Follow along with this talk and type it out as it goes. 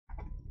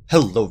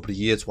Hello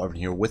everybody, it's Warhammer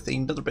here with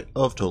another bit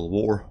of Total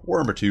War,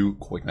 Warhammer 2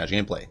 Quick Match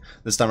gameplay.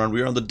 This time around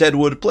we are on the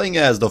Deadwood playing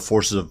as the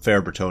forces of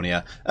fair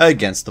Brettonia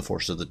against the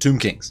forces of the Tomb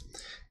Kings.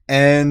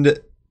 And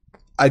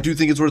I do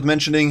think it's worth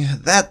mentioning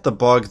that the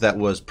bug that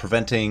was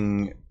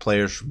preventing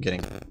players from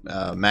getting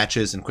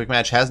matches in Quick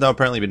Match has now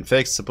apparently been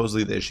fixed.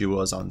 Supposedly the issue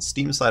was on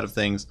Steam side of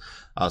things,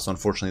 so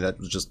unfortunately that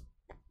was just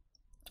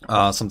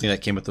something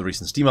that came with the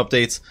recent Steam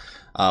updates.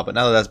 But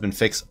now that that's been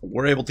fixed,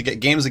 we're able to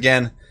get games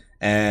again,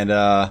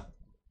 and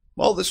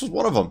well, this was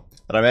one of them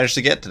that I managed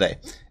to get today.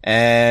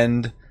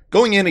 And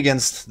going in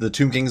against the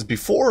Tomb Kings,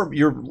 before,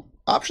 your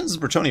options as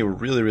Brettonia were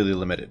really, really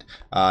limited.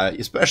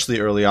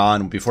 Especially early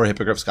on, before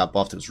Hippogriffs got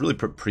buffed, it was really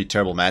pretty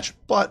terrible match.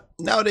 But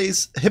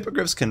nowadays,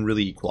 Hippogriffs can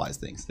really equalize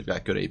things. They've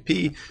got good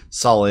AP,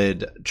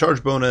 solid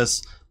charge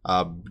bonus,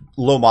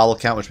 low model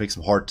count, which makes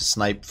them hard to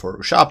snipe for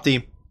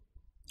Ushapti.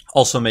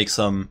 Also makes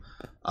them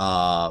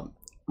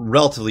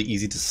relatively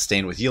easy to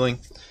sustain with healing.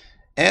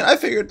 And I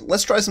figured,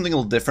 let's try something a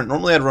little different.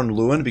 Normally I'd run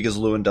Lewin, because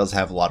Lewin does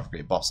have a lot of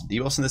great buffs and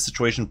debuffs in this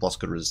situation, plus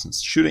good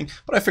resistance to shooting.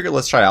 But I figured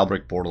let's try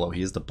Albrecht Bordelot.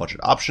 He is the budget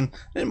option,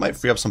 and it might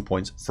free up some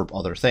points for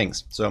other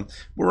things. So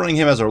we're running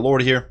him as our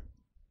Lord here.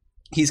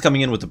 He's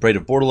coming in with the Braid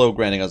of Bordelot,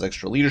 granting us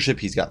extra leadership.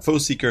 He's got Foe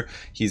Seeker,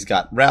 he's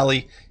got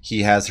Rally,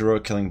 he has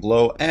Heroic Killing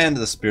Blow, and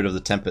the Spirit of the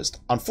Tempest.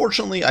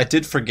 Unfortunately, I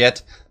did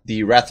forget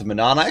the Wrath of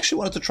Manon. I actually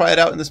wanted to try it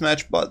out in this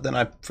match, but then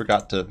I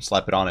forgot to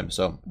slap it on him,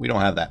 so we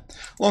don't have that.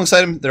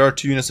 Alongside him, there are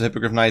 2 units of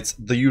Hippogriff Knights,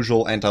 the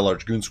usual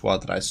anti-large goon squad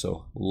that I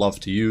so love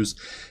to use.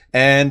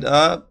 And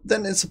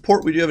then in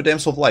support, we do have a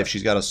Damsel of Life.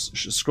 She's got a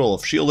Scroll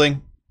of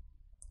Shielding,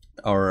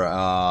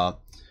 or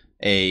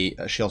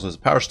she also has a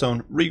Power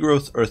Stone,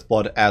 Regrowth,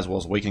 Earthblood, as well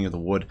as Awakening of the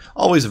Wood.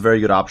 Always a very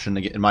good option,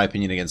 in my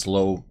opinion, against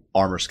low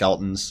armor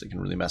skeletons. It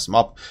can really mess them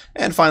up.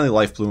 And finally,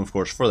 Life Bloom, of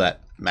course, for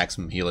that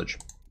maximum healage.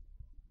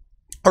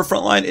 Our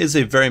front line is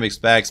a very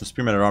mixed bag. Some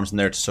Spearmen at Arms in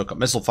there to soak up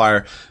missile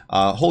fire.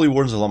 Holy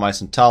Wardens of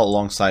Lamais and Tal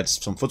alongside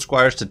some Foot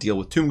Squires to deal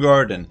with Tomb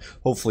Guard and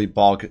hopefully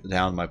bog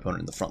down my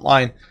opponent in the front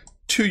line.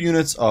 2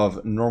 units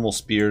of normal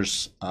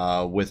spears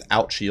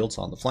without shields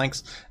on the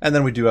flanks. And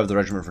then we do have the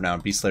Regiment for now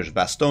and Beast Slayers of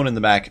Bastogne in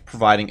the back,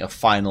 providing a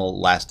final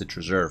last-ditch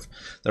reserve.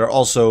 There are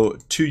also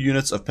 2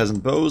 units of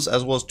Peasant Bows,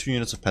 as well as 2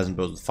 units of Peasant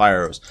Bows with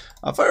Fire Arrows.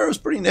 Fire Arrows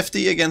pretty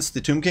nifty against the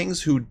Tomb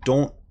Kings, who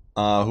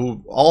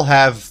all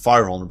have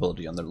fire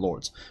vulnerability on their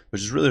lords,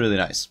 which is really, really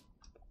nice.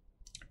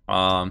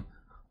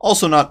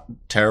 Also not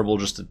terrible,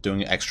 just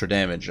doing extra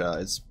damage.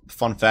 It's a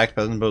fun fact,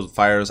 Peasant Bows with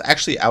Fire Arrows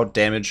actually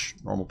out-damage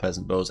normal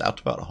Peasant Bows out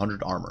to about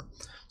 100 armor.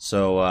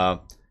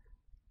 So,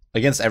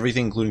 against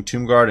everything, including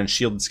Tomb Guard and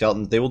Shielded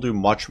Skeletons, they will do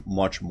much,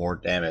 much more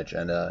damage,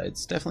 and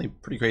it's definitely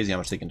pretty crazy how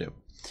much they can do.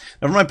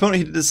 Now for my opponent,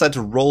 he did decide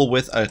to roll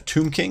with a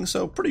Tomb King,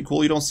 so pretty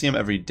cool. You don't see him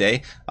every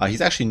day.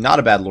 He's actually not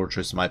a bad Lord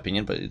choice in my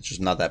opinion, but it's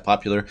just not that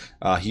popular.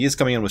 He is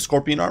coming in with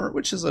Scorpion Armor,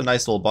 which is a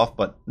nice little buff,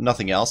 but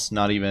nothing else,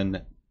 not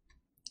even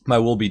my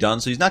Will Be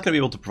Done, so he's not going to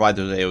be able to provide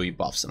those AoE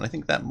buffs, and I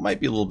think that might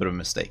be a little bit of a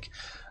mistake.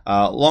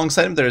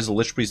 Alongside him, there is a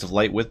Lich Priest of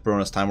Light with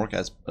Baroness Time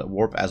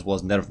Warp as well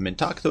as Net of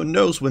Mintok, though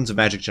no Winds of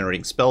Magic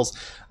generating spells.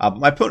 But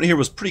my opponent here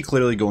was pretty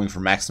clearly going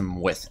for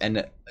maximum width,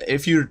 and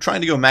if you're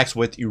trying to go max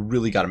width, you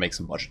really got to make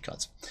some budget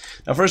cuts.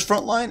 Now for his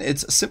front line,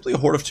 it's simply a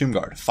Horde of Tomb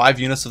Guard, 5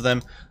 units of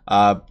them.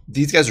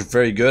 These guys are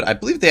very good. I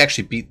believe they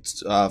actually beat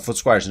Foot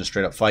Squires in a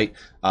straight up fight.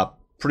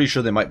 Pretty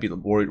sure they might be the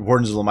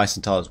Wardens of Lamais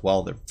and Tal as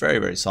well. They're very,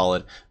 very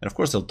solid, and of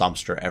course they'll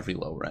dumpster every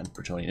lower end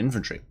Brettonian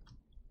infantry.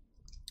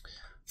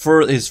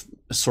 For his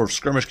sort of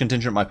skirmish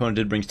contingent, my opponent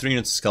did bring 3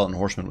 units of Skeleton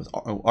Horsemen with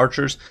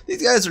archers.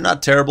 These guys are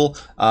not terrible.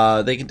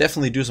 They can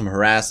definitely do some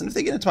harass, and if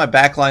they get into my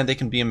backline, they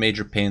can be a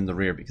major pain in the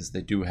rear because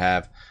they do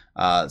have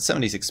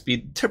 76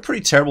 speed. They're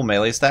pretty terrible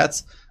melee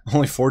stats,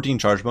 only 14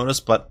 charge bonus,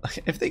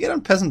 but if they get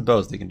on Peasant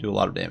Bows, they can do a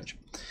lot of damage.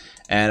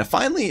 And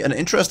finally, an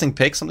interesting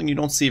pick, something you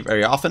don't see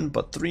very often,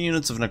 but 3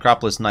 units of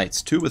Necropolis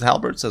Knights, 2 with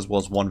Halberds as well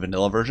as 1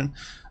 vanilla version.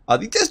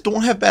 These guys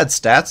don't have bad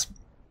stats,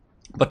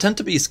 but tend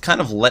to be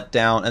kind of let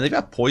down, and they've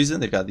got poison.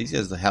 They've got these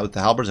guys with the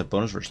halberds have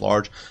bonus versus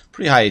large,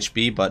 pretty high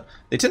HP, but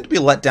they tend to be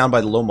let down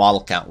by the low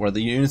model count, where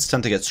the units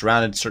tend to get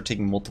surrounded, start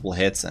taking multiple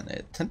hits, and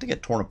it tend to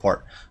get torn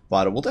apart.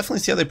 But we'll definitely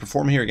see how they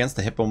perform here against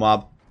the Hippo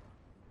mob,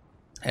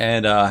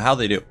 and how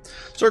they do.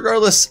 So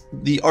regardless,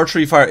 the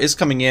archery fire is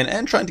coming in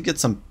and trying to get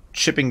some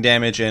chipping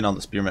damage in on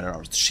the Spearmen and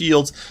Arms with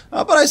shields,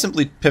 but I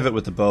simply pivot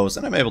with the bows,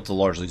 and I'm able to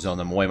largely zone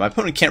them away. My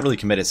opponent can't really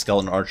commit his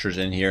skeleton archers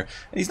in here,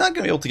 and he's not going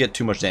to be able to get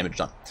too much damage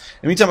done. In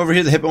the meantime, over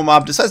here, the Hippo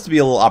mob decides to be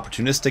a little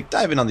opportunistic,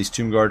 dive in on these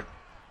Tomb Guard.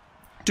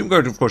 Tomb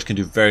Guard, of course, can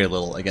do very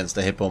little against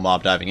the Hippo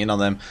mob diving in on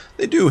them.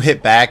 They do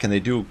hit back, and they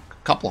do a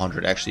couple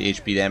hundred, actually,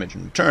 HP damage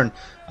in return,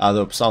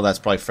 though some of that's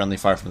probably friendly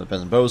fire from the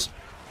Peasant Bows.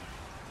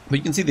 But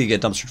you can see they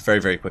get dumpstered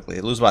very, very quickly.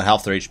 They lose about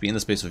half their HP in the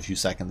space of a few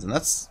seconds, and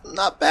that's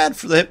not bad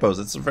for the Hippos.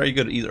 It's a very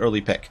good early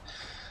pick.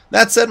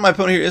 That said, my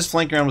opponent here is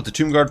flanking around with the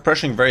Tomb Guard,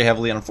 pressuring very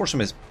heavily, and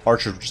unfortunately his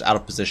archers are just out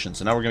of position.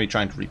 So now we're going to be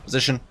trying to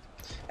reposition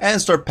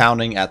and start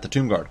pounding at the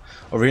Tomb Guard.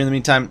 Over here in the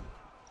meantime,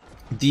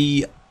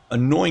 the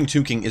annoying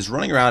Tomb King is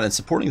running around and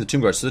supporting the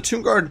Tomb Guard. So the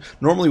Tomb Guard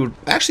normally would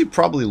actually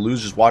probably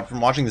lose just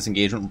from watching this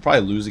engagement, would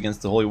probably lose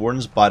against the Holy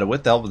Wardens, but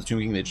with the help of the Tomb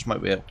King, they just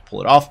might be able to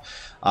pull it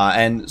off.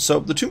 And so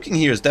the Tomb King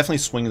here is definitely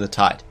swinging the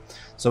tide.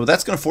 So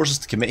that's going to force us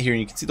to commit here, and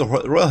you can see the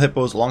Royal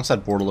Hippos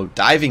alongside Bordello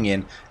diving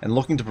in and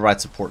looking to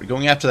provide support,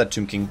 going after that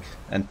Tomb King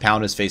and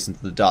pound his face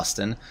into the dust.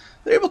 And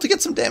they're able to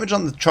get some damage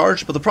on the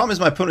charge, but the problem is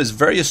my opponent is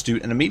very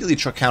astute and immediately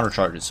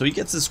countercharges. So he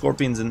gets his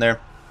Scorpions in there.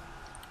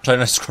 Sorry,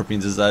 not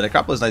Scorpions, his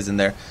Necropolis Knights in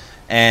there,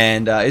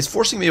 and is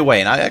forcing me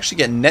away. And I actually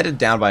get netted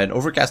down by an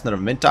overcast net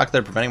of Mintok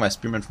there, preventing my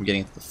Spearmen from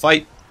getting into the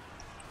fight,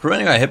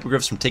 preventing my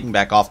Hippogriffs from taking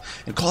back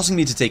off, and causing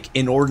me to take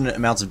inordinate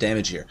amounts of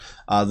damage here.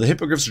 The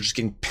Hippogriffs are just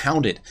getting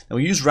pounded. Now,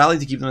 we use Rally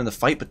to keep them in the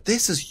fight, but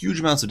this is huge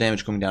amounts of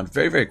damage coming down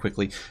very, very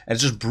quickly, and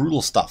it's just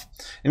brutal stuff.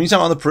 In the meantime,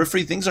 on the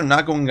periphery, things are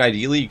not going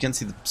ideally. You can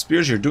see the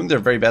Spears here doing their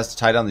very best to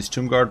tie down these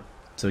Tomb Guard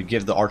to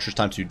give the archers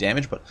time to do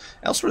damage, but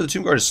elsewhere the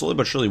Tomb Guard is slowly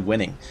but surely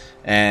winning,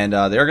 and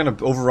they are going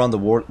to overrun the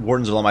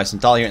Wardens of Lamai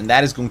Santal here, and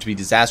that is going to be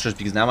disastrous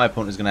because now my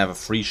opponent is going to have a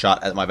free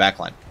shot at my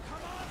backline.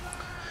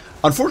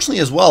 Unfortunately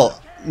as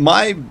well,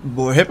 my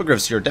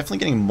Hippogriffs here are definitely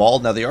getting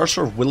mauled. Now they are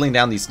sort of whittling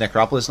down these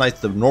Necropolis Knights.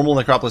 The normal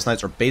Necropolis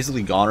Knights are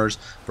basically goners.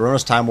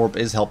 Verona's Time Warp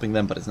is helping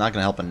them, but it's not going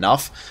to help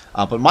enough.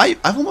 But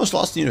I've almost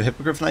lost the unit of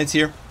Hippogriff Knights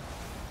here.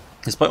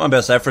 Despite my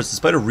best efforts,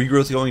 despite a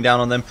regrowth going down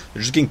on them,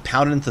 they're just getting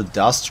pounded into the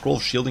dust. Scroll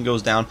of Shielding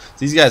goes down. So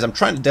these guys, I'm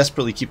trying to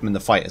desperately keep them in the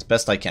fight as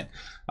best I can.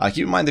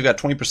 Keep in mind they've got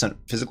 20%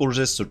 physical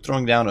resist, so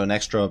throwing down an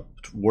extra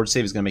ward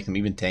save is going to make them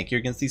even tankier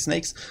against these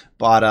snakes.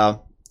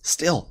 But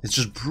still, it's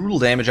just brutal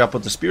damage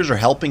output. The Spears are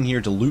helping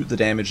here to loot the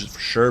damage for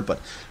sure, but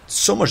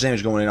so much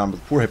damage going on with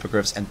the poor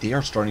Hippogriffs, and they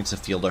are starting to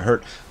feel the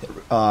hurt.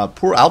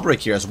 Poor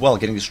Albrecht here as well,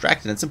 getting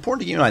distracted. And it's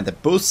important to keep in mind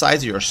that both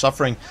sides here are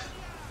suffering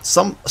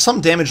some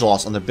damage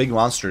loss on their big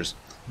monsters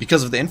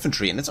because of the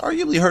infantry, and it's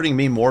arguably hurting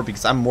me more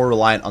because I'm more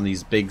reliant on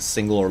these big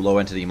single or low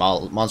entity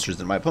monsters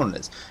than my opponent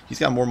is. He's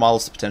got more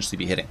models to potentially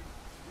be hitting.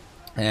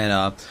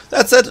 And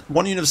that said,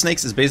 one unit of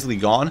snakes is basically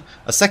gone.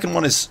 A second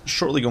one is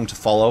shortly going to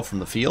follow from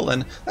the field,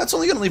 and that's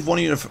only going to leave one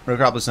unit of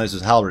Necropolis Knights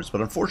with halberds.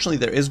 But unfortunately,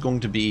 there is going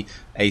to be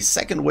a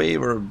second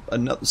wave or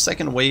another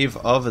second wave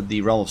of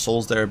the Realm of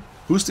Souls there,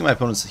 boosting my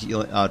opponent's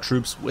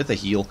troops with a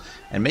heal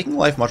and making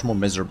life much more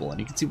miserable. And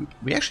you can see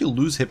we actually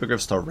lose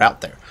Hippogriffs to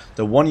rout there.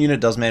 The one unit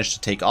does manage to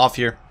take off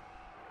here,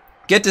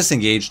 get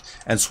disengaged,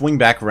 and swing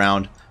back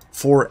around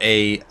for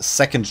a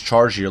second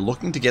charge here,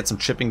 looking to get some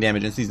chipping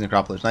damage into these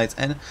Necropolis Knights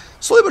and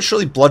slowly but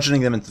surely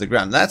bludgeoning them into the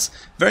ground. And that's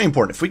very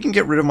important. If we can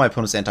get rid of my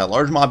opponent's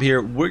anti-large mob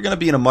here, we're going to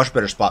be in a much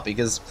better spot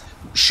because,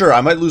 sure,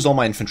 I might lose all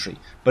my infantry,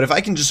 but if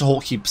I can just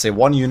keep, say,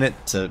 one unit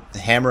to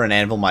hammer and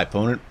anvil my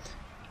opponent,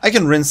 I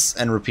can rinse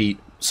and repeat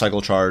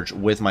cycle charge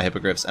with my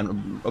Hippogriffs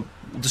and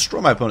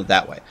destroy my opponent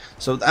that way.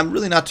 So I'm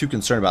really not too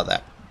concerned about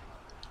that.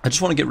 I just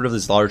want to get rid of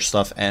this large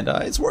stuff, and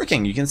it's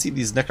working. You can see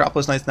these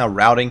Necropolis Knights now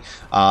routing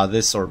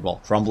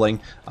crumbling.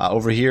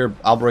 Over here,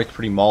 Albrecht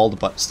pretty mauled,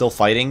 but still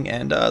fighting,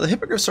 and the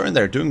Hippogriffs are in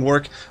there doing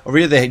work. Over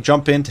here, they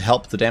jump in to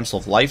help the Damsel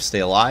of Life stay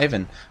alive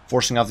and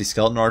forcing off these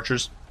Skeleton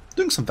Archers.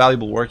 Doing some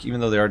valuable work, even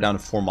though they are down to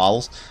 4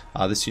 models.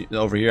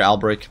 Over here,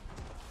 Albrecht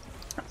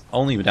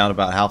only down to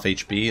about half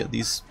HP.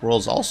 These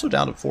worlds also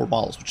down to 4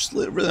 models, which is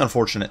really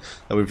unfortunate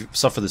that we've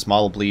suffered this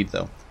model bleed,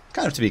 though.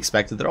 Kind of to be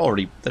expected.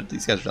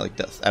 These guys are like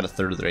at a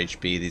third of their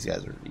HP. These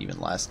guys are even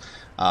less.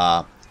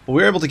 But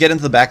we were able to get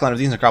into the backline of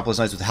these Necropolis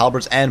Knights with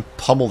halberds and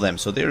pummel them.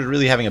 So they're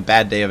really having a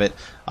bad day of it.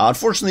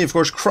 Unfortunately, of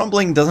course,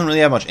 crumbling doesn't really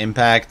have much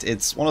impact.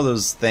 It's one of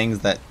those things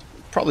that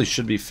probably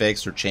should be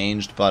fixed or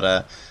changed,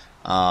 but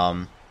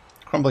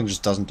crumbling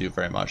just doesn't do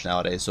very much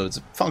nowadays. So it's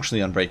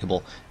functionally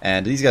unbreakable,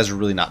 and these guys are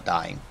really not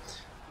dying.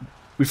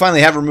 We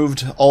finally have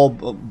removed all...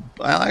 Well,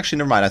 actually,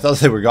 never mind. I thought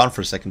they were gone for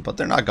a second, but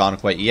they're not gone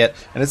quite yet.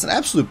 And it's an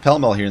absolute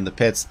pell-mell here in the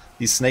pits.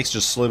 These snakes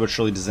just slowly but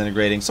surely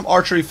disintegrating. Some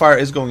archery fire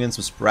is going in,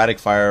 some sporadic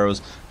fire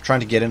arrows, trying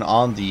to get in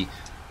on the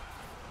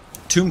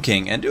Tomb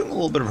King and doing a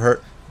little bit of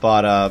hurt.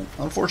 But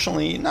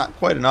unfortunately, not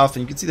quite enough.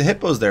 And you can see the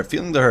Hippos there,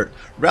 feeling the hurt.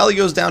 Rally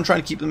goes down,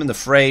 trying to keep them in the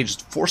fray,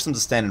 just force them to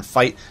stand and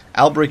fight.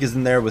 Albrecht is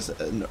in there with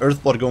an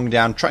Earthblood going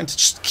down, trying to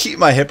just keep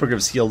my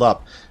Hippogriffs healed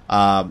up.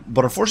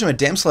 But unfortunately, my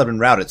Damsel had been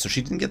routed, so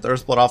she didn't get the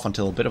Earthblood off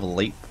until a bit of a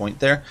late point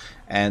there.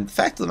 And the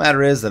fact of the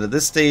matter is that at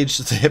this stage,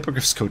 the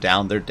Hippogriffs go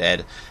down, they're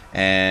dead.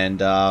 And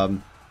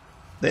the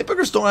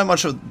Hippogriffs don't have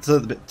much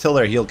till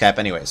their heal cap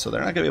anyway, so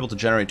they're not going to be able to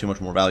generate too much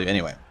more value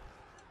anyway.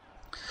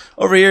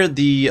 Over here,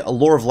 the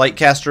Lore of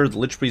Lightcaster, the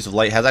Lich Priest of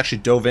Light, has actually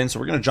dove in, so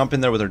we're going to jump in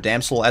there with our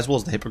Damsel as well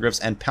as the Hippogriffs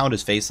and pound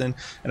his face in.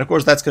 And of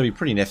course, that's going to be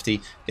pretty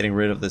nifty, getting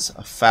rid of this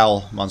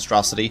foul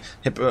monstrosity.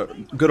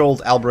 Good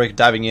old Albrecht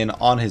diving in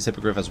on his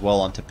Hippogriff as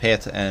well onto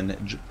Pit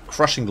and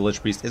crushing the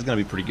Lich Priest is going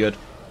to be pretty good.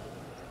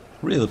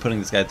 Really putting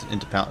this guy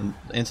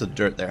into the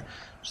dirt there.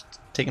 Just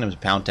taking him to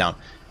Pound Town.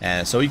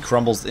 And so he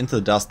crumbles into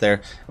the dust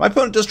there. My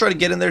opponent does try to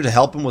get in there to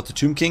help him with the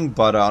Tomb King,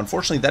 but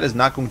unfortunately that is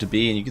not going to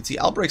be. And you can see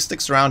Albrecht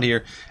sticks around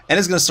here and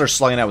is going to start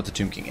slugging out with the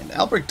Tomb King. And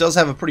Albrecht does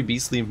have a pretty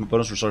beastly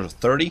bonus resource of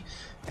 30.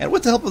 And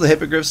with the help of the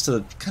Hippogriffs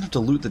to kind of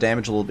dilute the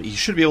damage a little bit, he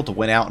should be able to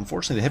win out.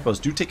 Unfortunately, the Hippos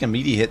do take a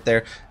meaty hit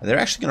there, and they're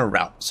actually going to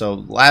rout. So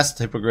last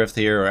Hippogriff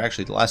here, or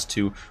actually the last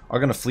two, are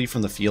going to flee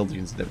from the field. You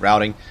can see they're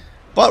routing.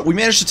 But we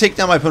managed to take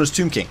down my opponent's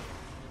Tomb King.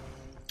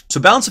 So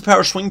balance of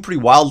power swinging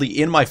pretty wildly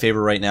in my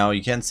favor right now.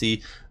 You can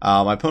see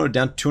my opponent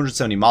down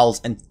 270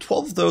 models, and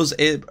 12 of those,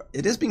 it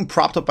is being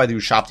propped up by the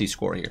Ushabti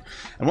score here.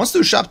 And once the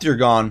Ushabti are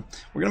gone,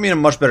 we're going to be in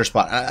a much better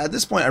spot. At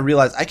this point, I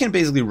realize I can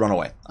basically run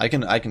away. I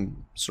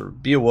can sort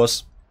of be a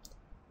wuss,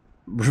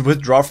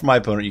 withdraw from my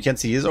opponent. You can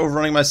see he's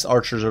overrunning my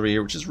archers over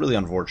here, which is really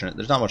unfortunate.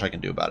 There's not much I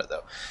can do about it,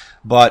 though.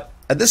 But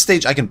at this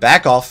stage, I can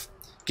back off,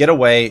 get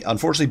away.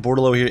 Unfortunately,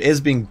 Bordelot here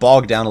is being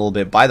bogged down a little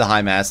bit by the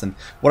high mass, and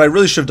what I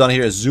really should have done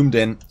here is zoomed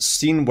in,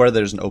 seen where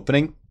there's an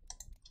opening,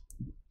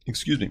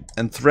 excuse me,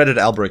 and threaded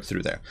Albrecht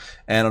through there.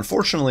 And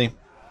unfortunately,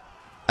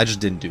 I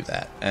just didn't do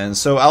that. And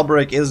so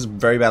Albrecht is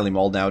very badly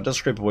mauled now. It does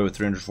scrape away with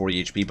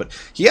 340 HP, but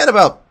he had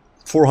about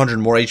 400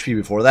 more HP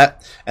before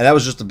that, and that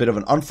was just a bit of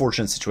an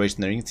unfortunate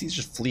situation there. You can see he's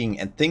just fleeing,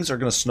 and things are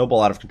going to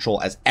snowball out of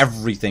control as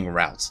everything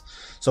routes.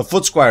 So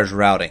Foot Squire's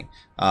routing.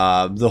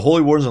 The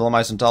Holy Wardens of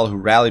Lamai Santal, who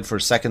rallied for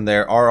a second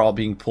there, are all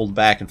being pulled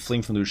back and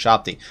fleeing from the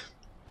Ushabti.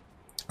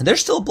 And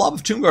there's still a blob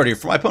of Tomb Guard here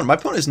for my opponent. My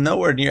opponent is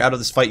nowhere near out of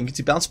this fight. You can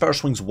see Balance Power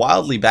swings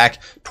wildly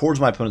back towards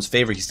my opponent's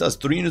favor. He still has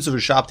 3 units of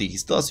Ushabti. He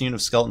still has a unit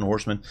of Skeleton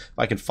Horsemen, if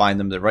I can find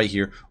them. They're right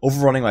here,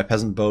 overrunning my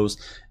Peasant Bows.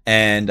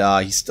 And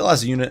he still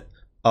has a unit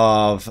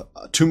of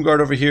Tomb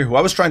Guard over here, who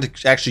I was trying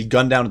to actually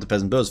gun down with the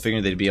Peasant Bows,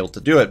 figuring they'd be able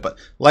to do it. But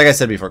like I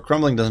said before,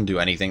 Crumbling doesn't do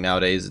anything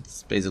nowadays.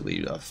 It's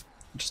basically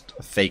just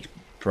a fake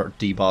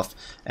debuff.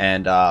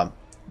 And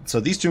so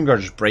these Tomb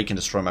Guards just break and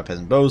destroy my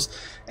Peasant Bows.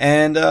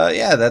 And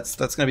yeah, that's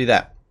going to be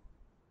that.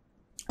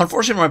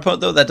 Unfortunately for my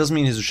opponent, though, that doesn't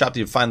mean his Ushabti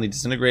have finally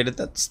disintegrated.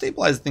 That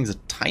stabilizes things a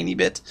tiny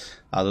bit,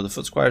 though the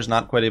Foot Squire is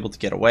not quite able to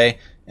get away.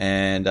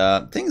 And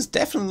things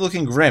definitely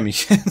looking grim. You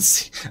can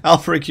see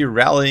Albrecht here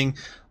rallying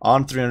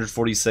on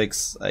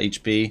 346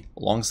 HP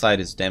alongside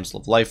his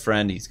Damsel of Life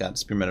friend. He's got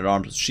Spearmen at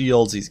Arms with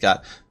shields. He's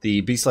got the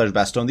Beast Slayer's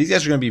Bastion. These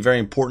guys are going to be very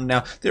important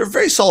now. They're a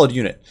very solid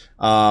unit.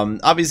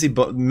 Obviously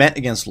meant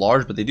against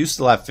large, but they do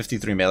still have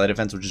 53 melee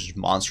defense, which is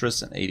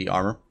monstrous, and 80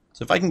 armor.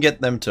 So if I can get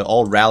them to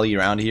all rally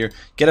around here,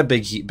 get a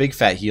big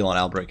fat heal on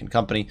Albrecht and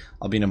company,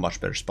 I'll be in a much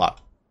better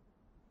spot.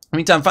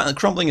 Meantime,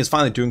 Crumbling is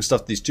finally doing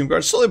stuff to these Tomb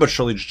Guards, slowly but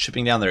surely just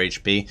chipping down their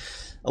HP.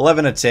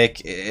 11 a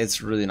tick,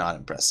 it's really not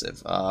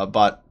impressive.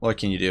 But what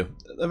can you do?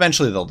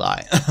 Eventually they'll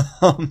die.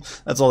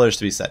 That's all there is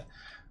to be said.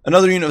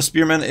 Another unit of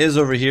Spearmen is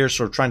over here,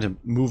 sort of trying to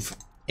move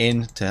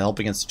in to help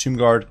against the Tomb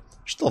Guard.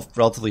 Still a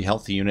relatively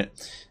healthy unit.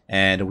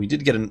 And we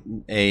did get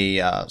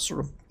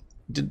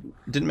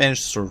didn't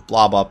manage to sort of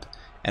blob up.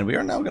 And we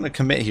are now going to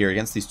commit here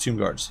against these Tomb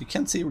Guards. You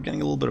can see we're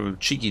getting a little bit of a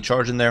cheeky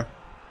charge in there.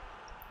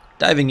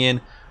 Diving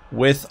in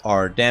with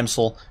our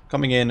Damsel.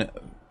 Coming in,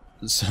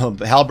 so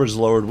the halberd's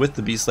lowered with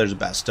the Beast Slayer's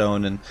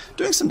Bastion. And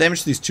doing some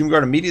damage to these Tomb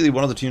Guard. Immediately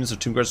one of the units of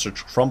Tomb Guards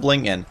starts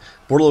crumbling. And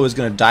Bordelot is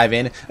going to dive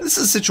in. And this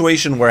is a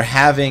situation where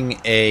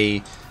having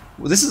a...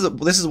 This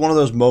is one of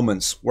those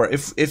moments where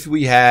if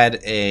we had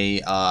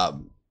a...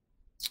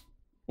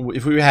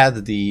 if we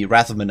had the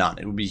Wrath of Manon,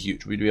 it would be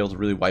huge. We'd be able to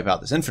really wipe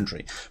out this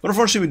infantry. But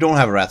unfortunately, we don't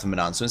have a Wrath of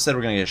Manon, so instead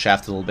we're going to get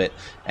shafted a little bit.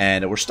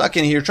 And we're stuck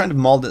in here trying to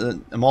maul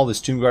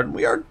this Tomb Guard, and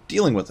we are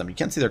dealing with them. You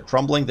can see they're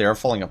crumbling. They are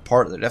falling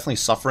apart. They're definitely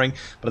suffering.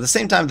 But at the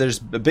same time,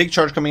 there's a big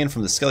charge coming in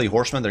from the Skelly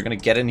Horsemen. They're going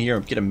to get in here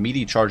and get a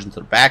meaty charge into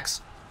their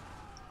backs.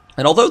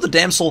 And although the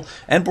Damsel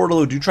and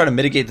Bordelot do try to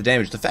mitigate the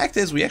damage, the fact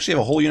is we actually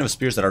have a whole unit of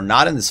spears that are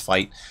not in this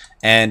fight.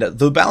 And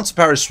the balance of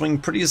power is swinging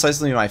pretty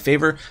decisively in my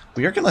favor.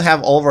 We are going to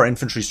have all of our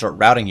infantry start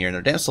routing here, and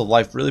their Damsel of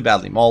Life really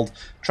badly mauled,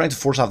 trying to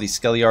force off these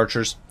Skelly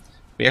Archers.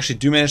 We actually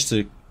do manage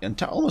to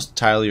almost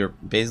entirely, or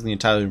basically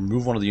entirely,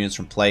 remove one of the units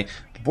from play.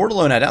 But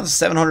Bordelot now down to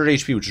 700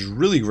 HP, which is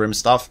really grim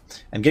stuff,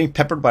 and getting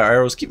peppered by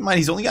arrows. Keep in mind,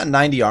 he's only got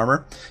 90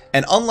 armor,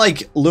 and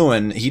unlike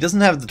Lewin, he doesn't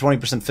have the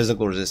 20%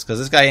 physical resist, because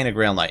this guy ain't a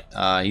Grail Knight.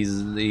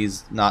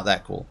 He's not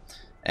that cool.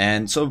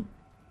 And so...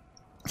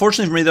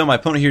 Fortunately for me, though, my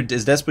opponent here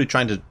is desperately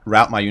trying to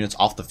route my units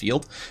off the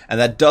field, and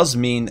that does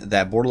mean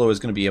that Bordelot is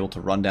going to be able to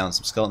run down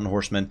some Skeleton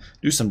Horsemen,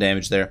 do some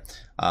damage there,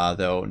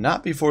 though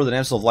not before the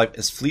Damsel of Life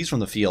flees from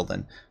the field,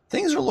 and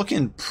things are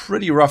looking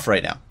pretty rough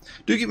right now.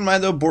 Do keep in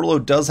mind, though,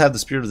 Bordelot does have the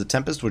Spirit of the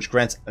Tempest, which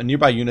grants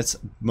nearby units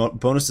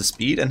bonus to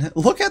speed, and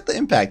look at the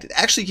impact. It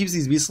actually keeps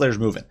these Beast Slayers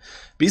moving.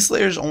 Beast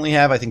Slayers only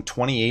have, I think,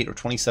 28 or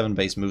 27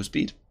 base move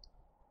speed.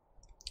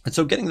 And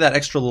so getting that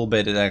extra little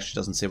bit, it actually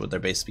doesn't say what their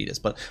base speed is,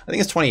 but I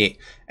think it's 28.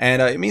 And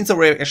it means that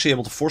we're actually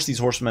able to force these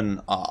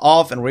horsemen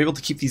off, and we're able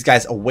to keep these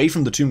guys away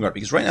from the Tomb Guard,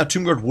 because right now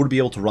Tomb Guard would be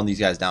able to run these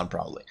guys down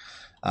probably.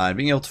 And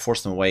being able to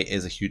force them away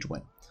is a huge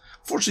win.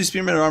 Fortunately,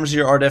 Spearmen at Arms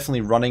here are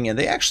definitely running, and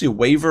they actually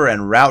waver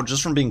and rout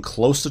just from being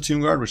close to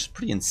Tomb Guard, which is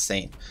pretty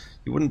insane.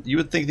 You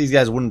would think these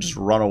guys wouldn't just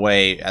run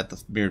away at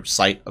the mere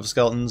sight of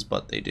skeletons,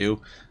 but they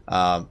do.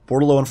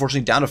 Bordello,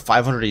 unfortunately, down to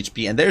 500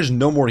 HP, and there's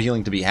no more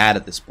healing to be had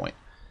at this point.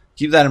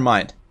 Keep that in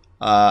mind.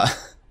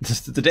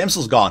 The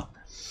damsel's gone.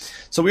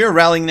 So we are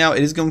rallying now.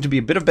 It is going to be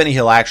a bit of Benny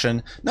Hill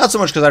action. Not so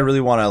much because I really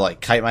want to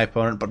like kite my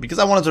opponent, but because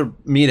I wanted to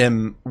meet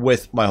him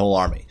with my whole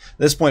army. At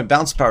this point,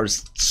 bounce power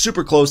is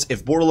super close.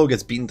 If Bordello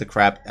gets beaten to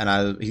crap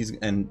and he's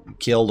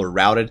killed or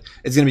routed,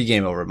 it's going to be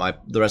game over.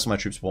 The rest of my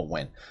troops won't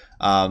win.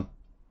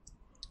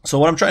 So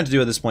what I'm trying to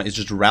do at this point is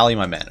just rally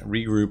my men,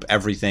 regroup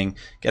everything,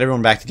 get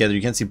everyone back together.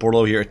 You can see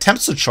Bordello here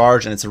attempts to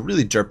charge, and it's a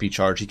really derpy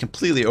charge. He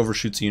completely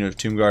overshoots a unit of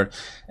Tomb Guard,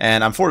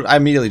 and I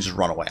immediately just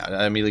run away.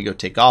 I immediately go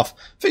take off,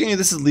 figuring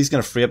this is at least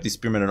going to free up these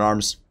Spearmen at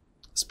Arms.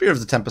 Spear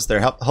of the Tempest there,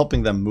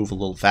 helping them move a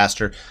little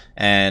faster,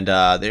 and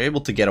they're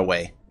able to get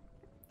away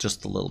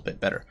just a little bit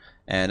better.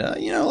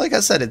 And, you know, like I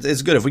said,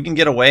 it's good. If we can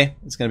get away,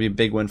 it's going to be a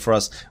big win for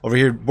us. Over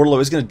here,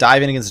 Bordello is going to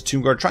dive in against the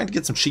Tomb Guard, trying to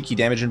get some cheeky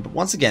damage in, but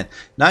once again,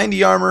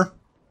 90 armor.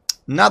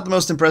 Not the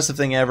most impressive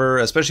thing ever,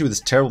 especially with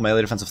this terrible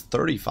melee defense of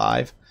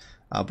 35.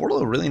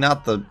 Bordello really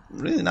not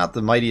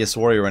the mightiest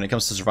warrior when it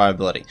comes to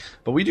survivability.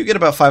 But we do get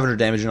about 500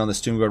 damage in on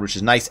this Tomb Guard, which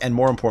is nice, and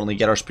more importantly,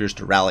 get our spears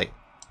to rally.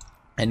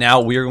 And now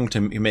we are going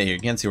to, you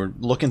can see we're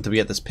looking to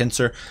get this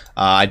pincer.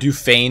 I do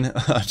feign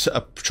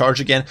a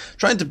charge again,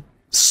 trying to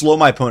slow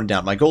my opponent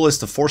down. My goal is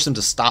to force him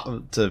to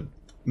stop, to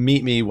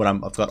meet me when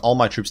I've got all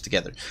my troops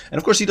together. And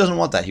of course he doesn't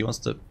want that. He wants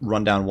to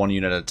run down one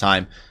unit at a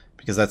time,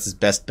 because that's his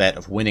best bet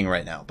of winning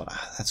right now. But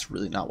that's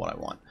really not what I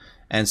want.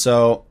 And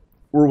so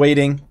we're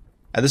waiting.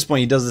 At this point,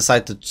 he does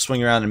decide to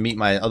swing around and meet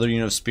my other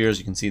unit of spears.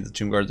 You can see the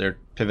Tomb Guard, they're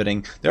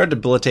pivoting. They are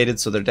debilitated,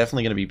 so they're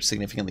definitely going to be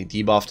significantly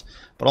debuffed.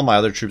 But all my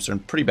other troops are in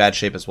pretty bad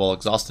shape as well.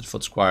 Exhausted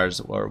Foot Squires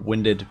or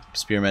Winded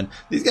Spearmen.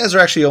 These guys are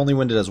actually only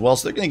winded as well,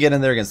 so they're going to get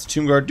in there against the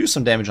Tomb Guard, do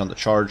some damage on the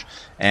charge.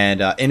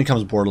 And in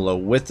comes Bordello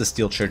with the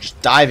Steel Chair,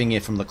 just diving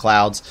in from the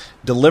clouds,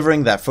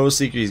 delivering that Foe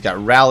Seeker. He's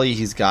got Rally,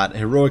 he's got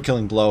Heroic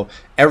Killing Blow,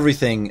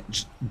 everything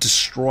just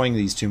destroying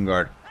these Tomb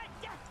Guard.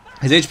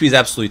 His HP is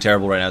absolutely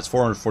terrible right now. It's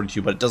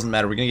 442, but it doesn't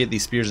matter. We're going to get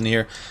these spears in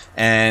here.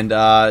 And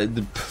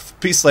the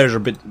Peace Slayers are a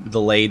bit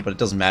delayed, but it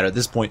doesn't matter. At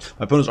this point,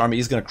 my opponent's army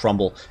is going to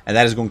crumble, and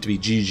that is going to be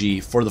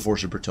GG for the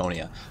Force of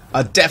Brettonia.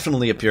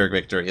 Definitely a Pyrrhic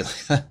victory.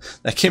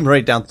 That came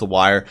right down to the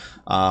wire.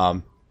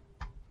 The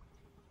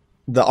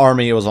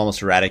army was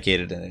almost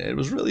eradicated, and it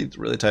was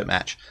really tight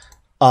match.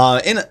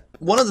 And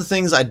one of the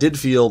things I did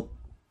feel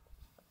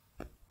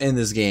in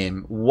this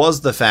game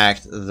was the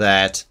fact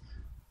that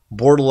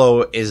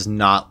Bordello is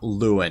not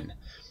Lewin.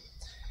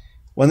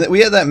 When we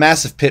had that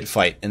massive pit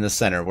fight in the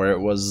center, where it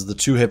was the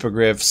two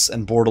Hippogriffs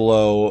and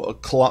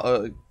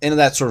Bordello in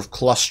that sort of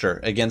cluster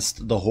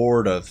against the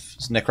horde of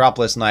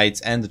Necropolis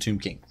Knights and the Tomb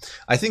King,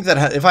 I think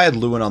that if I had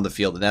Lewin on the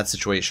field in that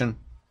situation,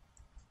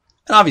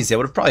 and obviously I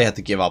would have probably had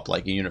to give up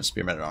like a unit of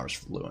Spearmen at Arms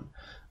for Lewin.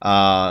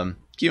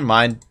 Keep in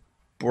mind,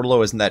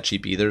 Bordello isn't that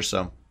cheap either,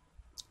 so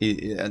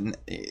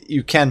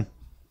you can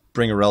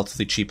bring a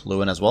relatively cheap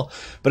Lewin as well.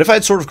 But if I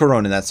had Sword of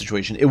Corone in that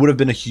situation, it would have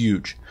been a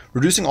huge.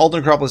 Reducing all the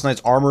Necropolis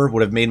Knights' armor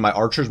would have made my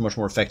archers much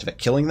more effective at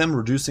killing them.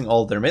 Reducing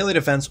all of their melee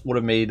defense would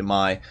have made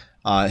my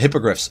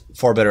Hippogriffs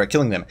far better at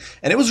killing them.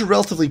 And it was a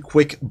relatively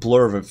quick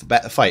blur of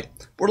a fight.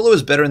 Bordello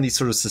is better in these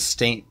sort of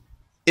sustain...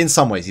 In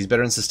some ways, he's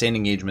better in sustained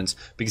engagements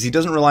because he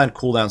doesn't rely on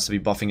cooldowns to be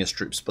buffing his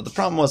troops. But the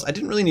problem was, I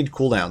didn't really need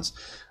cooldowns.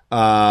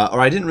 Or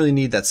I didn't really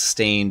need that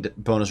sustained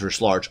bonus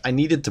versus large. I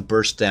needed to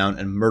burst down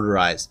and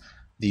murderize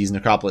these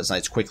Necropolis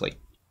Knights quickly.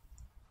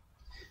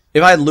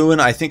 If I had Lewin,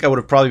 I think I would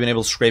have probably been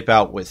able to scrape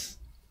out with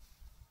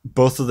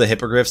both of the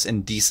Hippogriffs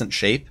in decent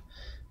shape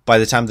by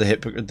the time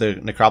the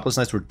Necropolis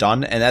Knights were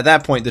done. And at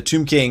that point, the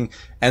Tomb King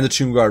and the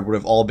Tomb Guard would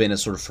have all been a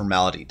sort of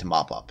formality to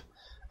mop up.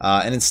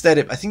 And instead,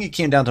 I think it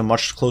came down to a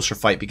much closer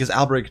fight because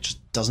Alberic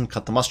just doesn't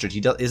cut the mustard.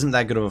 He isn't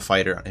that good of a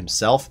fighter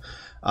himself.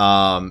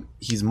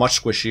 He's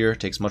much squishier,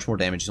 takes much more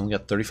damage. He's only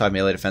got 35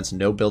 melee defense,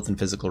 no built-in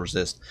physical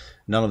resist,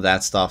 none of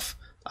that stuff.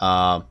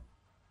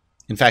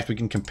 In fact, we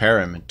can compare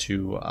him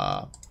to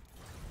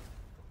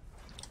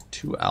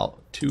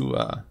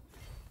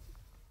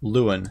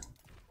Lewin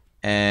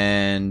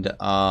and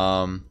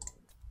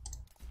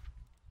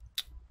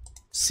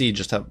see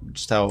just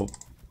how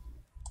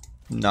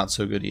not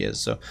so good he is.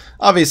 So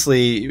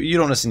obviously you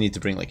don't necessarily need to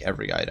bring like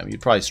every item.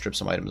 You'd probably strip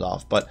some items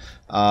off, but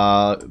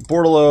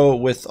Bordello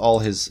with all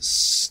his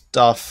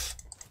stuff,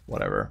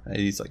 whatever,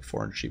 he's like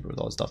 400 cheaper with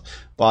all his stuff,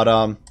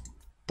 but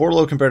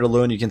Bordello compared to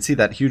Lewin, you can see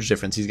that huge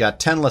difference. He's got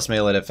 10 less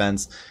melee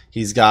defense.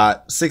 He's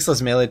got 6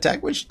 less melee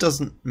attack, which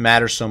doesn't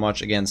matter so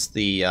much against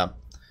the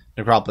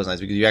Necropolis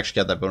Knights because you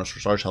actually got that bonus for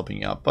charge helping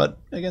you out. But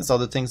against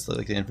other things,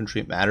 like the infantry,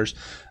 it matters.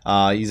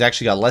 He's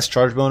actually got less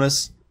charge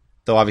bonus,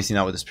 though obviously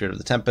not with the Spirit of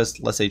the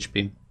Tempest, less HP.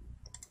 And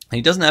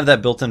he doesn't have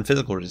that built-in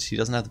physical resist. He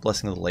doesn't have the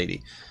Blessing of the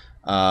Lady,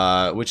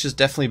 which is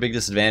definitely a big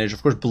disadvantage.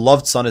 Of course,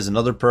 Beloved Son is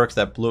another perk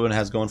that Lewin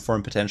has going for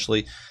him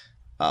potentially.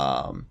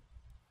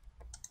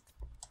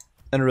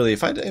 And really,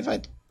 if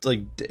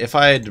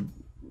I had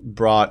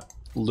brought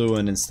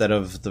Lewin instead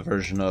of the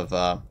version of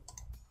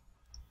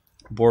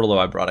Bordello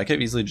I brought, I could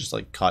have easily just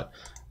like cut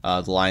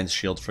the Lion's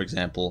Shield, for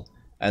example,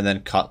 and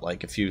then cut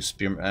like a few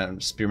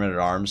spearmen at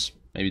arms,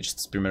 maybe just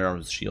spearmen at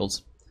arms with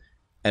shields,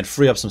 and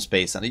free up some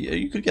space. And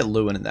you could get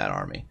Lewin in that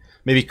army.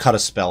 Maybe cut a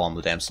spell on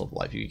the Damsel of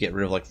Life. You could get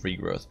rid of like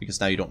regrowth because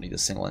now you don't need a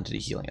single entity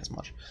healing as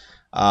much.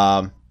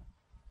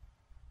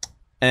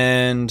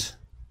 And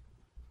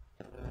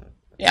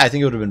yeah, I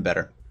think it would have been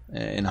better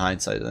in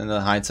hindsight, in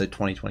the hindsight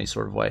 2020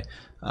 sort of way.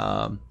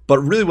 But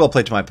really well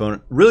played to my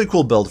opponent. Really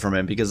cool build from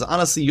him because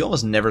honestly, you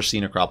almost never see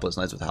Necropolis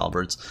Knights with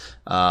halberds,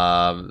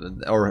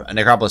 or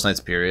Necropolis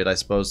Knights period, I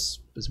suppose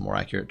is a more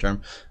accurate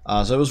term.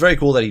 So it was very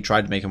cool that he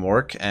tried to make him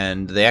work,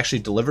 and they actually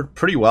delivered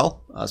pretty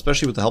well,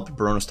 especially with the help of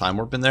Barona's Time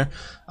Warp in there.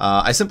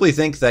 I simply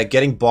think that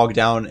getting bogged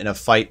down in a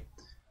fight,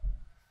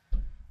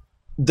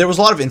 there was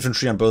a lot of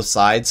infantry on both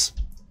sides.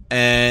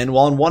 And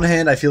while on one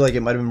hand, I feel like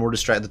it might have been more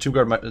distracted, the Tomb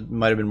Guard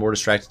might have been more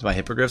distracted by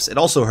Hippogriffs, it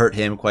also hurt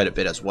him quite a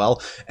bit as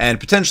well. And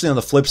potentially on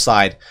the flip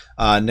side,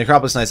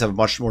 Necropolis Knights have a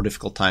much more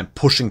difficult time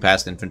pushing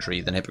past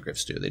infantry than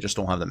Hippogriffs do. They just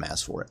don't have the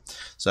mass for it.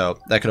 So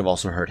that could have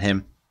also hurt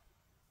him.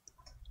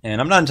 And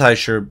I'm not entirely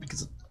sure,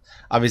 because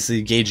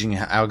obviously gauging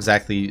how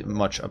exactly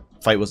much a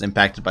fight was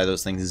impacted by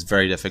those things is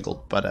very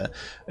difficult, but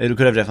it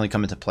could have definitely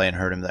come into play and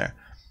hurt him there.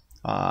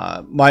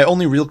 My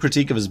only real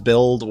critique of his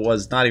build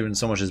was not even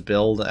so much his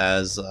build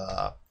as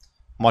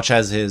much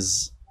as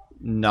his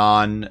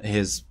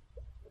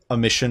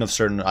omission of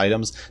certain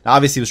items. Now,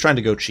 obviously, he was trying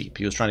to go cheap.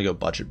 He was trying to go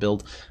budget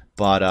build.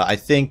 But I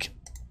think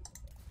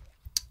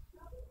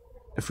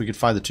if we could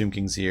find the Tomb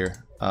Kings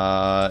here.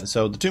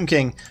 So the Tomb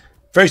King,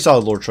 very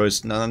solid lore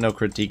choice. No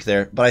critique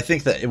there. But I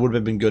think that it would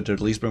have been good to at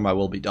least bring My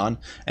Will Be Done.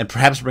 And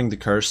perhaps bring the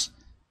Curse.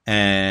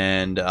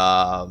 And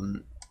I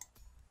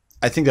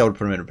think that would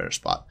put him in a better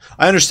spot.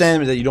 I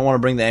understand that you don't want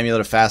to bring the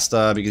Amulet of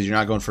Fasta because you're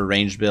not going for a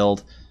ranged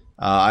build.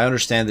 I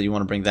understand that you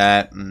want to bring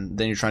that, and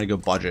then you're trying to go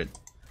budget.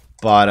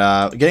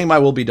 But getting My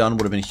Will Be Done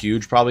would have been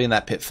huge, probably in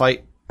that pit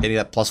fight. Getting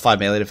that +5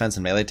 melee defense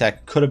and melee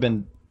attack could have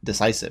been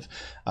decisive.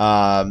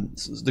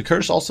 The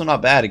Curse also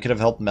not bad. It could have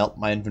helped melt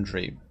my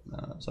infantry.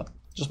 So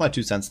just my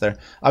 2 cents there.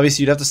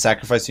 Obviously, you'd have to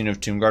sacrifice a unit of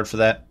Tomb Guard for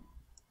that.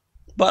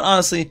 But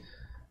honestly,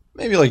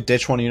 maybe like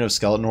ditch one unit of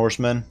Skeleton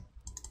Horsemen.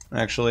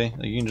 Actually,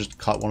 you can just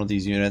cut one of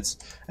these units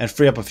and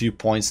free up a few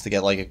points to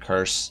get like a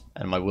Curse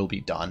and My Will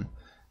Be Done.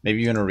 Maybe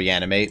you're going to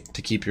reanimate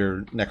to keep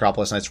your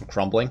Necropolis Knights from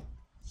crumbling.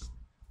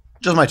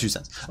 Just my 2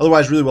 cents.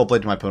 Otherwise, really well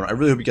played to my opponent. I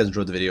really hope you guys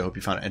enjoyed the video. I hope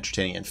you found it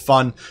entertaining and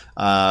fun.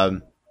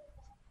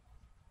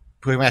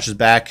 Quick Match is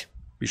back.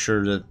 Be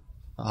sure to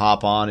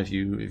hop on if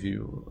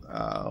you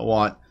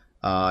want.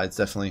 It's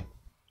definitely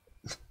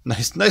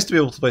nice to be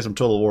able to play some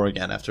Total War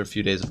again after a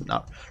few days of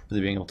not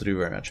really being able to do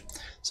very much.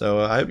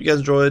 So I hope you guys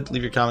enjoyed.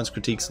 Leave your comments,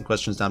 critiques, and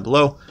questions down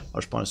below. I'll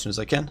respond as soon as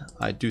I can.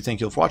 I do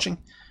thank you all for watching,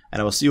 and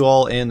I will see you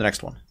all in the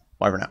next one.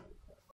 Bye for now.